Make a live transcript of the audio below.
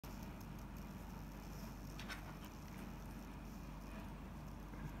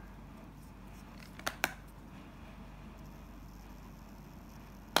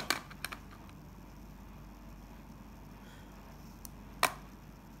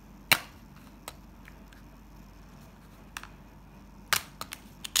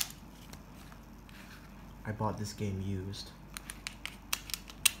I bought this game used.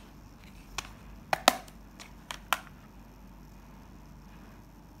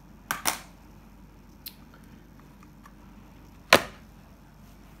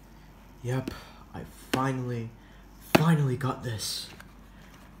 Yep, I finally got this.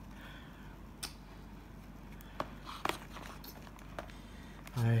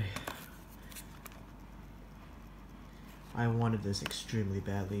 I wanted this extremely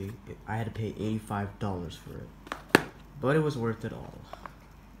badly. I had to pay $85 for it, but it was worth it all.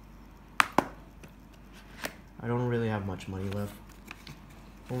 I don't really have much money left.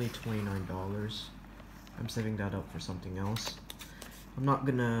 Only $29. I'm saving that up for something else. I'm not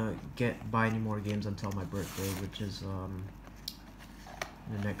gonna buy any more games until my birthday, which is the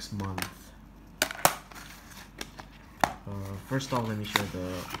next month. First off, let me show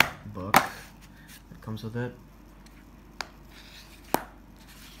the book that comes with it.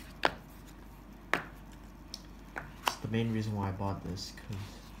 It's the main reason why I bought this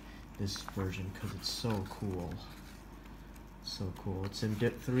version, because it's so cool. So cool. It's in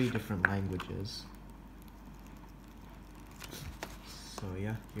 3 different languages. So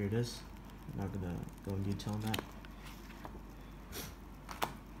yeah, here it is. I'm not gonna go in detail on that.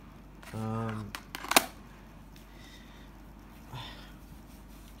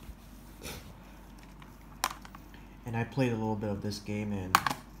 And I played a little bit of this game, and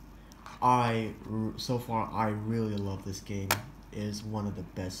so far I really love this game. It is one of the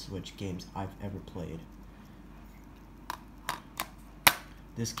best Switch games I've ever played.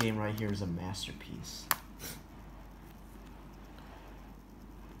 This game right here is a masterpiece.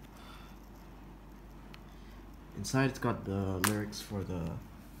 Inside it's got the lyrics for the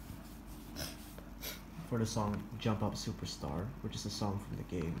song Jump Up Superstar, which is a song from the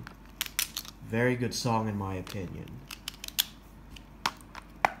game. Very good song in my opinion.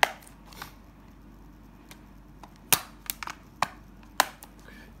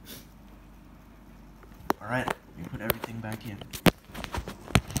 Alright, let me put everything back in.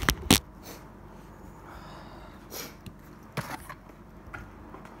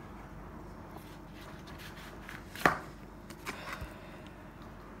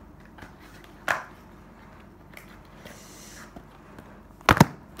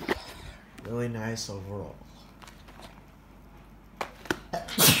 Really nice overall.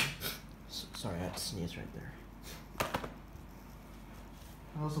 Sorry, I had to sneeze right there.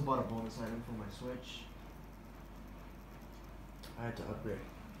 I also bought a bonus item for my Switch. I had to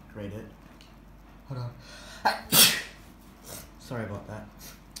upgrade it. Hold on. Sorry about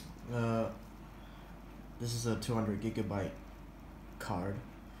that. This is a 200 gigabyte card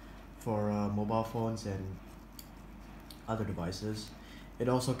for mobile phones and other devices. It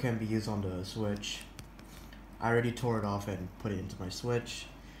also can be used on the Switch. I already tore it off and put it into my Switch.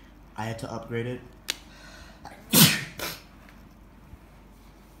 I had to upgrade it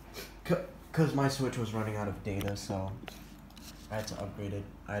because my Switch was running out of data, so I had to upgrade it.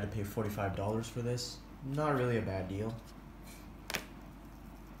 I had to pay $45 for this. Not really a bad deal.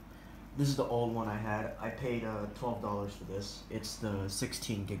 This is the old one I had. I paid $12 for this. It's the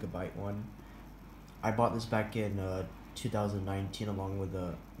 16 gigabyte one. I bought this back in 2019 along with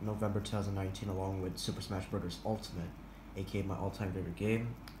November 2019 along with Super Smash Bros. Ultimate, aka my all-time favorite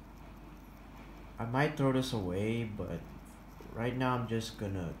game. I might throw this away, but right now I'm just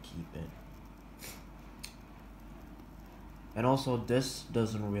gonna keep it. And also, this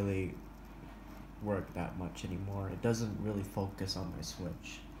doesn't really work that much anymore. It doesn't really focus on my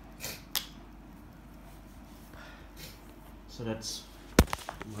Switch. So that's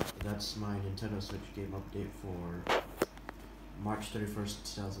my Nintendo Switch game update for March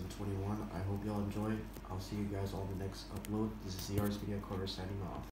 31st, 2021. I hope y'all enjoyed. I'll see you guys on the next upload. This is the Arts Media Quarter signing off.